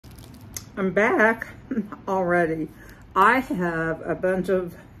I'm back already. I have a bunch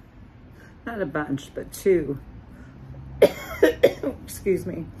of, not a bunch, but two. Excuse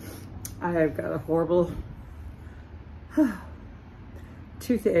me. I have got a horrible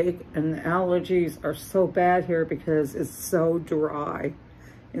toothache, and the allergies are so bad here because it's so dry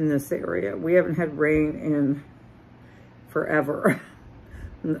in this area. We haven't had rain in forever.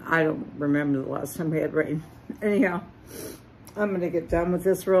 I don't remember the last time we had rain. Anyhow, I'm gonna get done with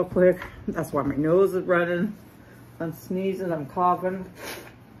this real quick. That's why my nose is running. I'm sneezing, I'm coughing.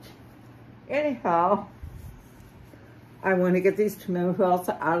 Anyhow, I want to get these Temu belts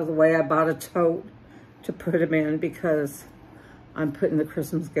out of the way. I bought a tote to put them in because I'm putting the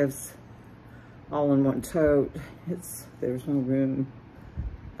Christmas gifts all in one tote. There's no room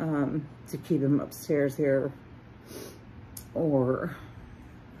to keep them upstairs here. Or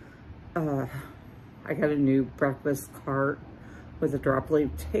I got a new breakfast cart with a drop leaf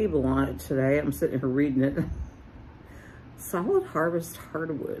table on it today. I'm sitting here reading it. Solid Harvest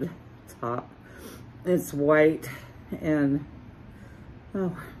hardwood top. It's white, and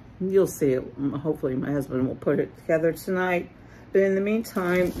oh, you'll see it. Hopefully my husband will put it together tonight. But in the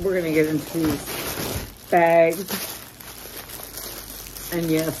meantime, we're gonna get into these bags. And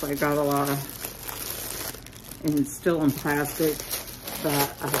yes, I got a lot of, and it's still in plastic,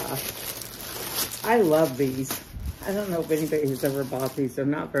 but I love these. I don't know if anybody has ever bought these. They're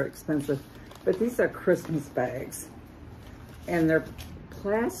not very expensive, but these are Christmas bags. And they're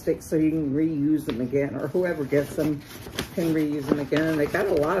plastic, so you can reuse them again, or whoever gets them can reuse them again. And they got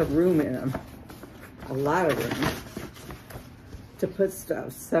a lot of room in them, a lot of room to put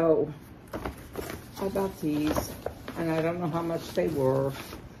stuff. So I bought these, and I don't know how much they were.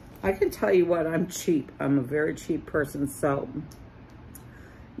 I can tell you what, I'm cheap. I'm a very cheap person, so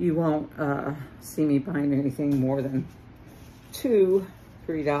you won't see me buying anything more than $2,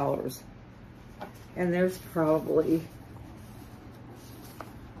 $3. And there's probably,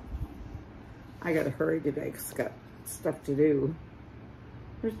 I gotta hurry today because I got stuff to do.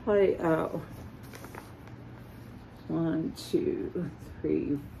 There's probably 1, 2,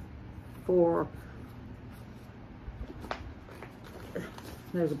 3, 4.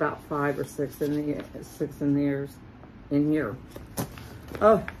 There's about 5 or 6 in here.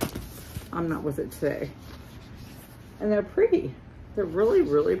 Oh, I'm not with it today. And they're pretty. They're really,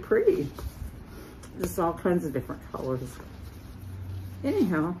 really pretty. Just all kinds of different colors.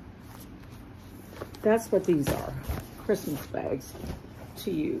 Anyhow, that's what these are. Christmas bags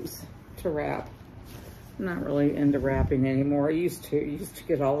to use, to wrap. I'm not really into wrapping anymore. I used to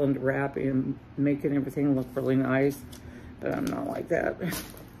get all into wrapping and making everything look really nice, but I'm not like that.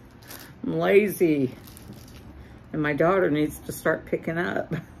 I'm lazy, and my daughter needs to start picking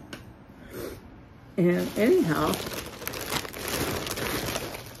up. And anyhow, let's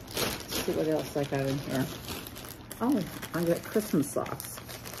see what else I got in here. Oh, I got Christmas socks.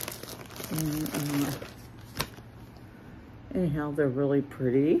 And anyhow, they're really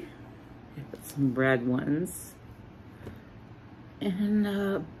pretty. I got some red ones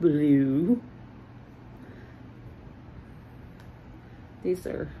and blue. These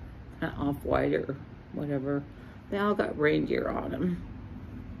are off-white or whatever. They all got reindeer on them.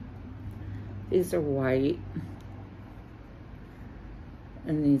 These are white,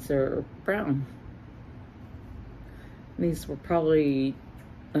 and these are brown. These were probably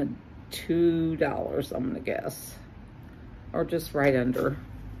 $2, I'm gonna guess, or just right under.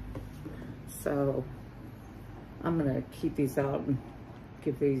 So I'm gonna keep these out and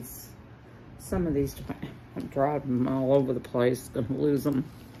give some of these to I'm dropping them all over the place, gonna lose them.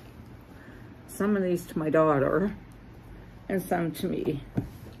 Some of these to my daughter and some to me.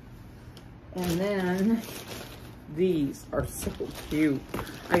 And then these are so cute.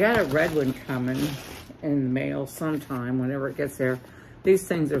 I got a red one coming in the mail sometime whenever it gets there. These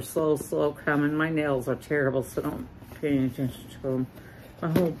things are slow coming. My nails are terrible, so don't pay any attention to them. My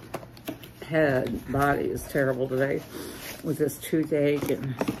whole body is terrible today with this toothache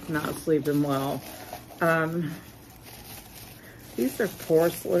and not sleeping well. These are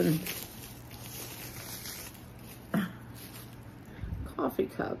porcelain coffee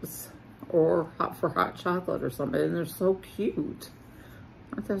cups, or hot chocolate or something, and they're so cute.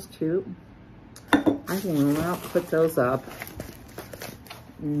 Aren't those cute? I will not put those up.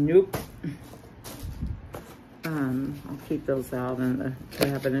 Nope. I'll keep those out in the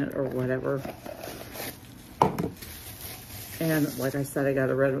cabinet or whatever. And like I said, I got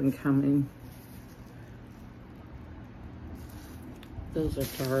a red one coming. Those are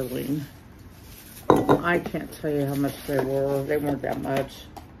darling. I can't tell you how much they were. They weren't that much.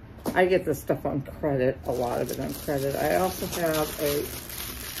 I get this stuff on credit, a lot of it on credit. I also have a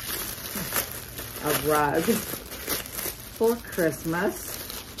a rug for Christmas.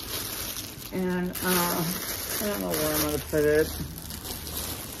 And I don't know where I'm going to put it.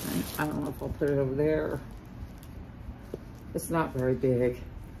 I don't know if I'll put it over there. It's not very big.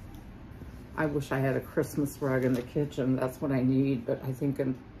 I wish I had a Christmas rug in the kitchen. That's what I need, but I think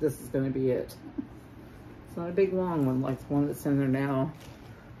this is going to be it. It's not a big long one like the one that's in there now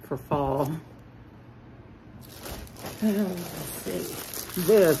for fall. Let's see.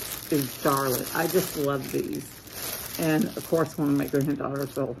 This is darling. I just love these. And of course, one of my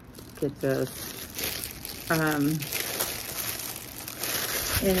granddaughters will get this.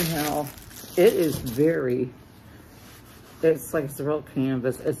 Anyhow, it is very, it's like it's a real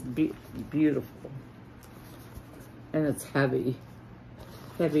canvas. It's beautiful. And it's heavy.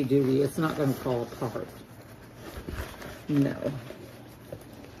 Heavy duty. It's not going to fall apart. No.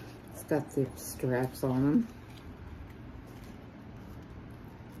 It's got the straps on them.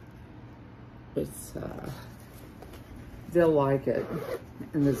 It's, they'll like it.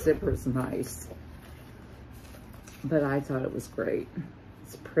 And the zipper's nice. But I thought it was great.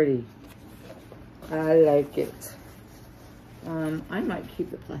 It's pretty. I like it. I might keep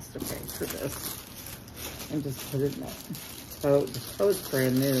the plastic bag for this and just put it in that. Oh, the tote's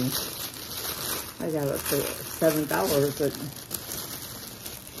brand new. I got it for $7 at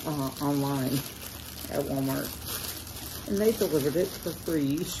online at Walmart, and they delivered it for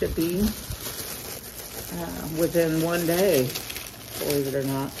free shipping within 1 day. Believe it or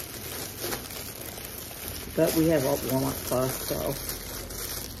not. But we have a Walmart Plus, so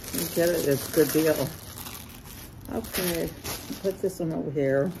you get it. It's a good deal. Okay, put this one over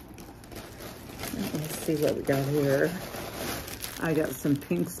here. Let's see what we got here. I got some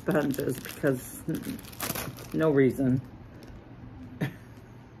pink sponges because no reason.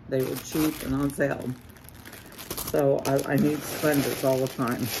 They were cheap and on sale. So I need sponges all the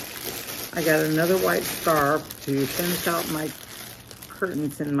time. I got another white scarf to finish out my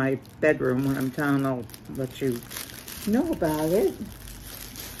curtains in my bedroom. When I'm done, I'll let you know about it.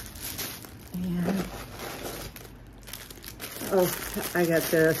 And oh, I got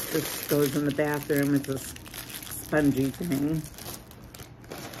this. This goes in the bathroom. It's a spongy thing.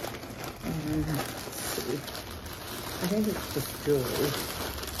 And let's see. I think it's just jewelry.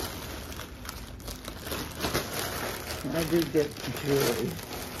 I do get jewelry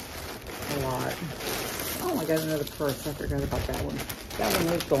a lot. Oh, I got another purse. I forgot about that one. That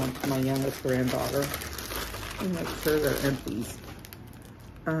one is going to my youngest granddaughter. And make sure they're empties.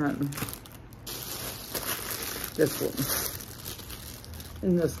 This one.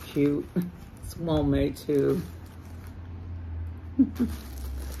 Isn't this cute? It's well made too.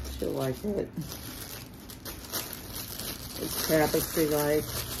 She'll like it. It's tapestry-like.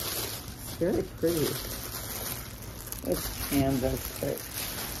 It's very pretty. It's canvas, but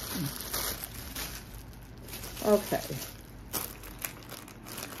okay.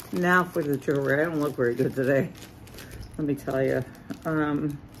 Now for the jewelry. I don't look very good today. Let me tell you. I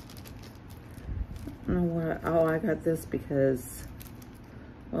don't know what. Oh, I got this because.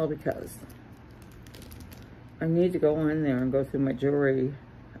 Well, because I need to go in there and go through my jewelry.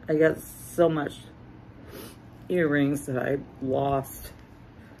 I got so much earrings that I lost,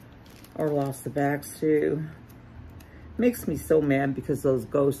 or lost the backs to. Makes me so mad because those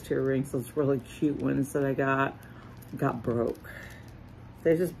ghost earrings, those really cute ones that I got broke.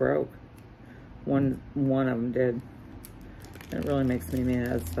 They just broke. One of them did. It really makes me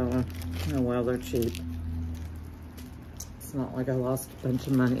mad. So, oh well, they're cheap. It's not like I lost a bunch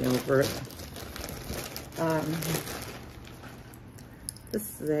of money over it.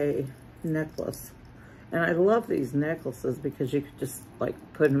 This is a necklace. And I love these necklaces because you could just like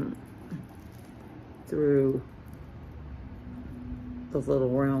put them through those little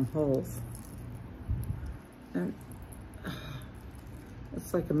round holes. And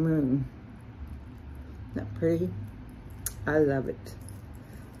it's like a moon. Isn't that pretty? I love it.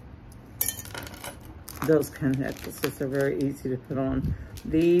 Those kind of necklaces are very easy to put on.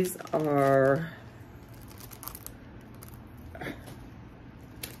 These are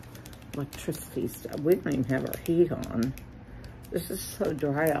electricity stuff. We don't even have our heat on. This is so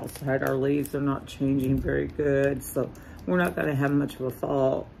dry outside. Our leaves are not changing very good, so we're not going to have much of a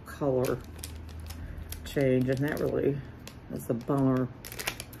fall color change, and that really is a bummer.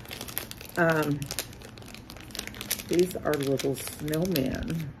 These are little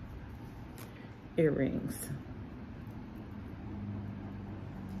snowman earrings.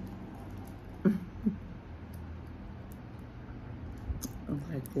 I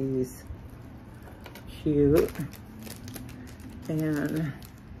like these. Cute. And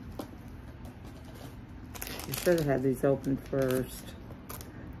I should have had these open first.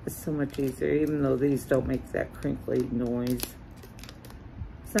 It's so much easier, even though these don't make that crinkly noise.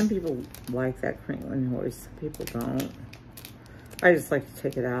 Some people like that crinkly noise, some people don't. I just like to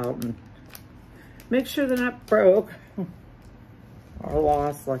take it out and make sure they're not broke or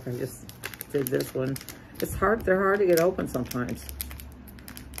lost like I just did this one. It's hard, they're hard to get open sometimes.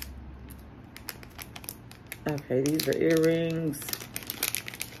 Okay, these are earrings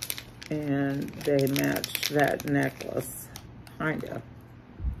and they match that necklace, kinda.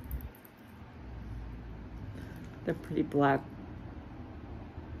 They're pretty black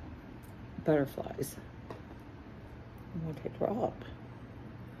butterflies. What did I drop?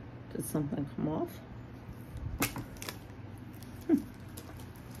 Did something come off?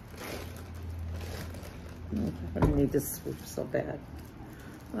 I need to swoop so bad.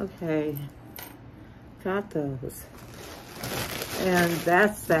 Okay, got those. And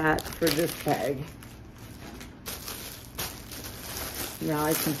that's that for this bag. Now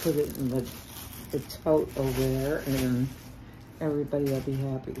I can put it in the tote over there and everybody will be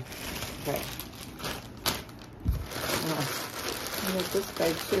happy. Okay. I have this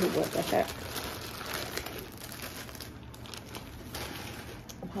bag too, what the heck?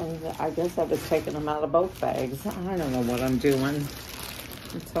 Well, I guess I was taking them out of both bags. I don't know what I'm doing.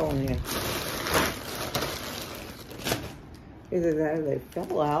 I'm telling you. Either that or they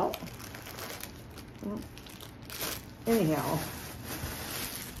fell out. Well, anyhow.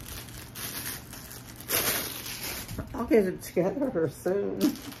 I'll get it together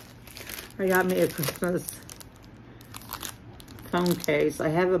soon. I got me a Christmas phone case. I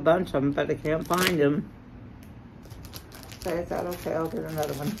have a bunch of them, but I can't find them. So I thought, okay, I'll get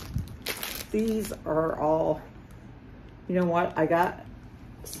another one. These are all, you know what? I got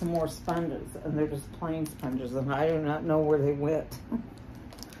some more sponges, and they're just plain sponges, and I do not know where they went.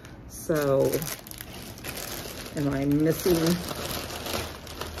 So, am I missing?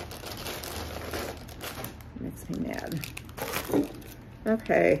 Makes me mad.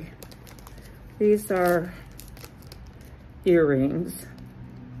 Okay. These are earrings.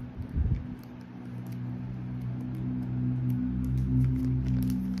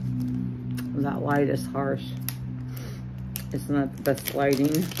 That light is harsh. It's not the best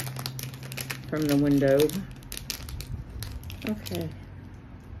lighting from the window. Okay.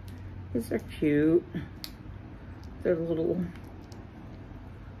 These are cute. They're little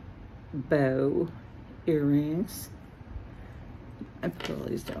bow earrings. I put all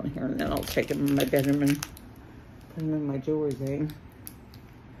these down here and then I'll take them in my bedroom and put them in my jewelry thing.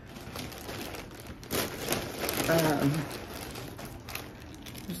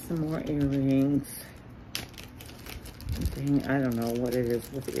 There's some more earrings. Something, I don't know what it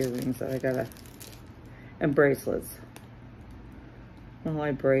is with earrings that I gotta, and bracelets. Well,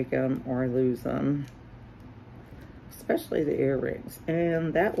 I break them or I lose them. Especially the earrings.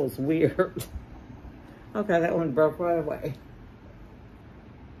 And that was weird. Okay, that one broke right away.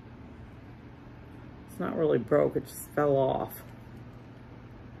 It's not really broke, it just fell off.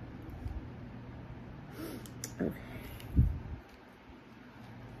 Okay.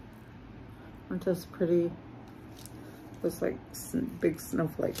 Aren't those pretty? Looks like big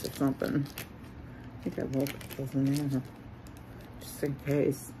snowflakes or something. I think I will put those in there, just in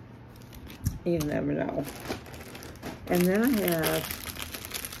case. You never know. And then I have,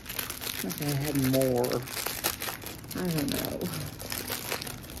 I think I had more. I don't know.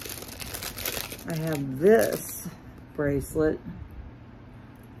 I have this bracelet,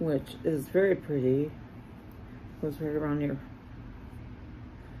 which is very pretty. Goes right around your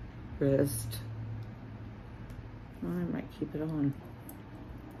wrist. Well, I might keep it on.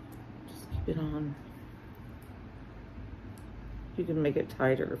 Just keep it on. You can make it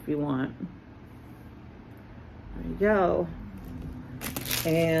tighter if you want. There you go.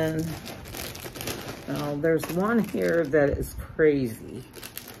 And now there's one here that is crazy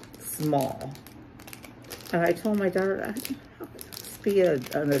small. And I told my daughter, how could this be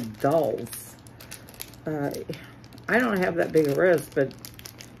an adult's? I don't have that big a wrist, but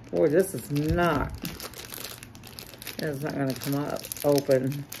boy, this is not. It's not gonna come up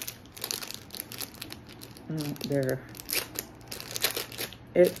open. Oh, there.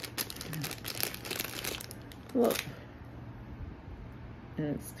 It, look.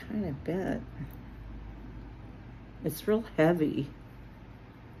 And it's kind of bent. It's real heavy.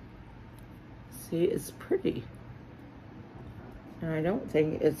 See, it's pretty. And I don't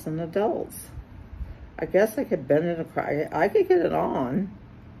think it's an adult's. I guess I could bend it across. I could get it on.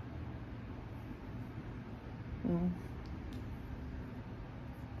 Well,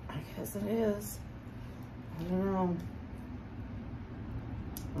 I guess it is. I don't know.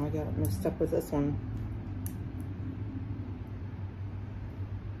 I got it mixed up with this one.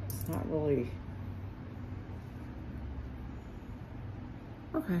 not really.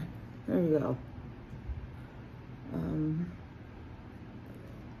 Okay, there you go.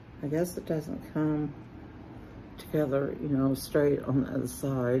 I guess it doesn't come together, you know, straight on the other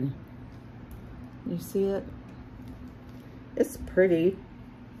side. You see it? It's pretty.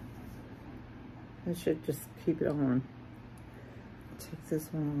 I should just keep it on. Take this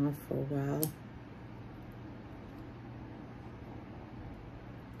one off for a while.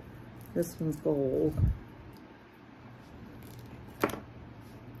 This one's gold.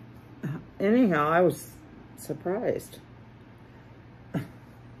 Anyhow, I was surprised.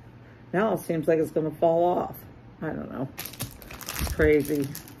 Now it seems like it's going to fall off. I don't know. It's crazy.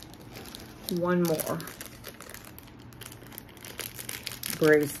 One more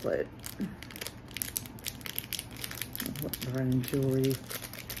bracelet. Buying jewelry.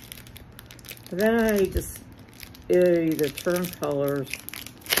 But then it either turn colors.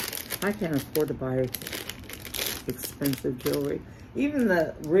 I can't afford to buy expensive jewelry. Even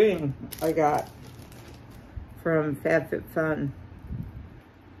the ring I got from FabFitFun.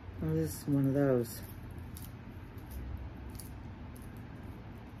 Oh, this is one of those.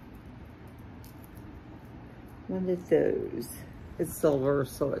 One of those. It's silver,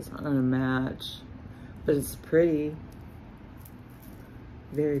 so it's not gonna match. But it's pretty.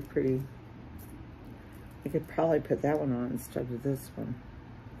 Very pretty. I could probably put that one on instead of this one.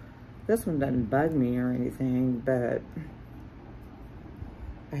 This one doesn't bug me or anything, but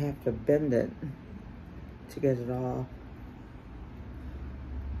I have to bend it to get it off.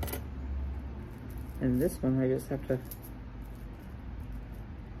 And this one, I just have to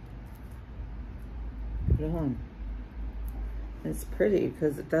put it on. And it's pretty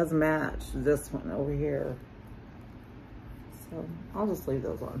because it does match this one over here. So I'll just leave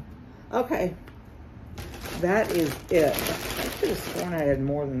those on. Okay, that is it. I could have sworn I had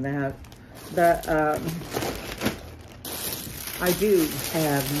more than that. But I do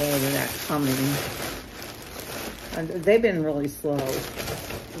have more than that coming. And they've been really slow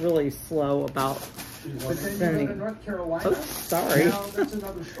about sending. To North Carolina. Oh, sorry. Now, that's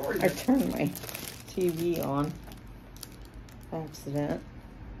another story. I turned my TV on. Accident.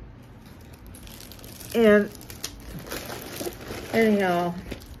 And anyhow,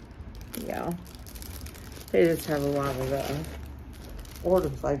 yeah. They just have a lot of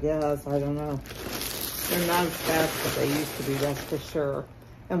orders, I guess. I don't know. They're not as fast as they used to be, that's for sure.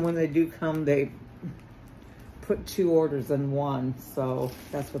 And when they do come, they put 2 orders in one. So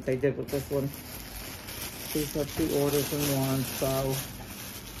that's what they did with this one. These are 2 orders in one. So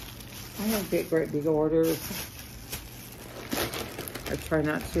I don't get great big orders. I try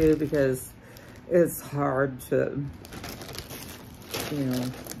not to because it's hard to, you know,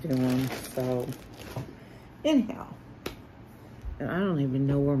 do them. So anyhow, and I don't even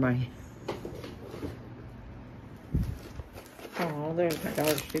know where my, oh, there's my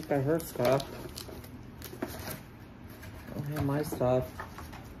daughter. She's got her stuff. I don't have my stuff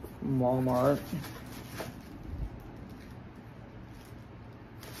from Walmart.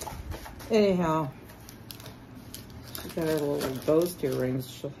 Anyhow, she's got her little ghost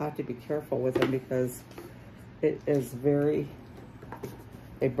earrings. She'll have to be careful with them because it is very,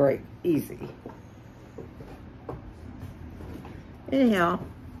 they break easy. Anyhow,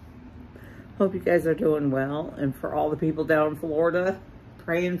 hope you guys are doing well. And for all the people down in Florida,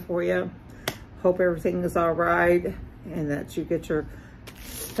 praying for you. Hope everything is all right and that you get your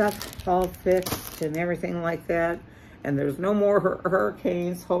stuff all fixed and everything like that. And there's no more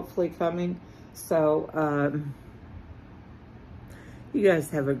hurricanes hopefully coming. So you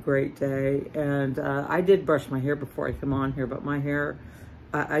guys have a great day. And I did brush my hair before I come on here, but my hair,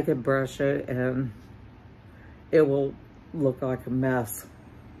 I could brush it and it will look like a mess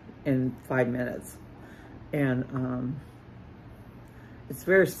in 5 minutes. And it's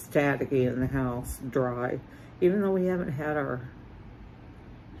very staticky in the house, dry, even though we haven't had our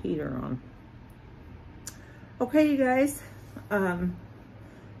heater on. Okay, you guys, I'm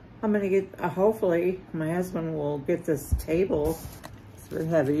gonna get, hopefully my husband will get this table. It's very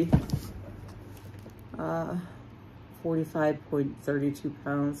heavy, 45.32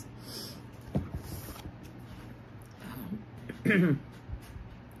 pounds.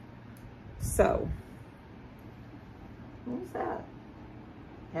 So, what was that?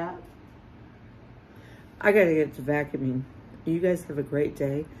 Yeah. I gotta get to vacuuming. You guys have a great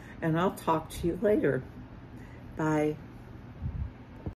day, and I'll talk to you later. Bye.